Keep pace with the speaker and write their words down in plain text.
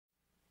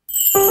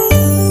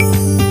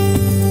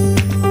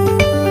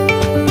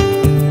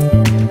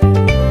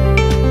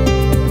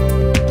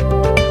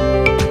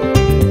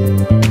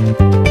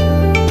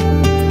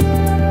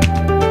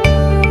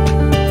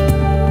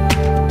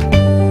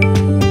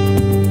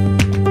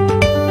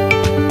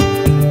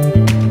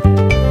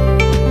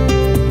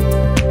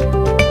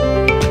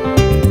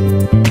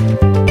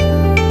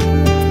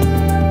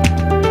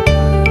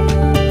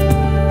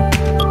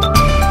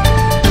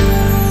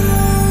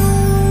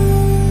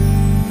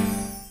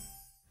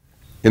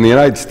In the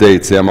United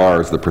States, MR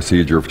is the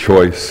procedure of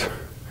choice.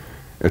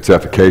 It's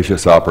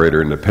efficacious,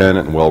 operator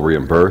independent, and well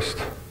reimbursed.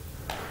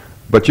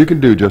 But you can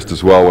do just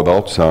as well with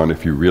ultrasound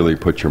if you really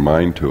put your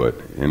mind to it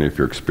and if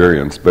you're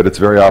experienced. But it's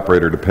very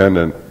operator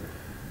dependent,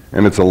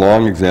 and it's a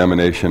long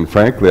examination.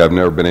 Frankly, I've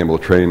never been able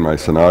to train my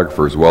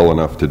sonographers well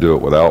enough to do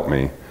it without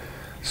me.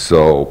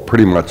 So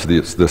pretty much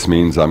this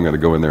means I'm going to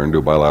go in there and do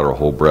a bilateral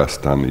whole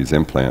breast on these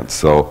implants.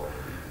 So,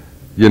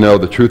 you know,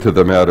 the truth of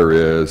the matter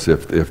is,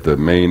 if the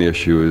main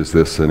issue is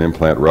this an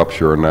implant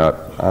rupture or not,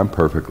 I'm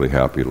perfectly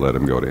happy to let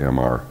him go to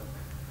MR.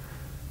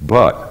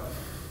 But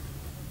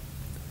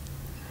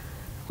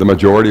the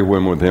majority of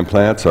women with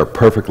implants are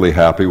perfectly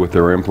happy with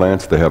their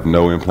implants. They have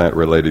no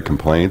implant-related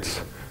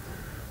complaints.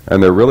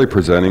 And they're really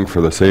presenting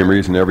for the same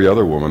reason every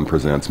other woman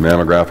presents,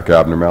 mammographic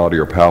abnormality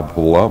or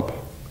palpable lump.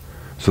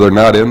 So they're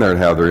not in there to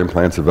have their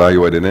implants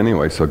evaluated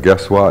anyway. So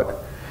guess what?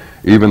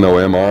 Even though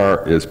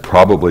MR is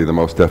probably the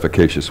most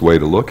efficacious way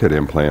to look at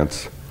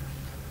implants,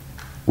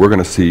 we're going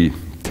to see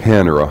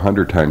 10 or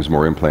 100 times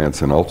more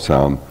implants in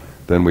ultrasound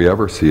than we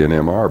ever see in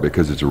MR,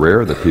 because it's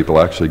rare that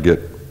people actually get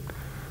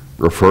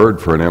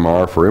referred for an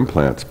MR for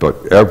implants.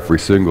 But every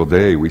single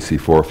day we see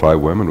 4 or 5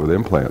 women with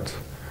implants.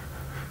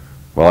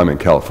 Well, I'm in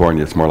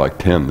California, it's more like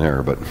 10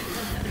 there, but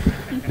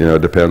you know,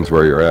 it depends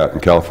where you're at.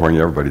 In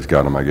California, everybody's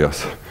got them, I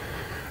guess.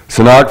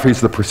 Sonography is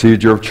the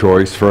procedure of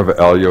choice for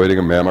evaluating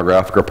a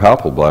mammographic or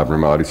palpable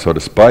abnormality. So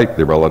despite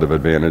the relative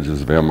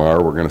advantages of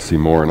MR, we're going to see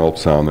more in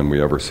ultrasound than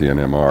we ever see in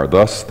MR.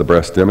 Thus, the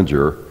breast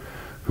imager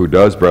who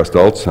does breast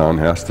ultrasound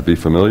has to be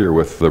familiar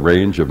with the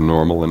range of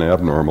normal and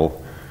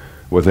abnormal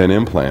within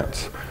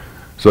implants.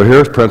 So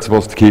here's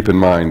principles to keep in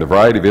mind. The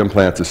variety of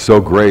implants is so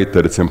great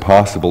that it's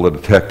impossible to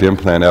detect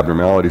implant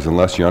abnormalities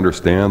unless you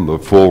understand the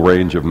full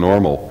range of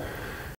normal.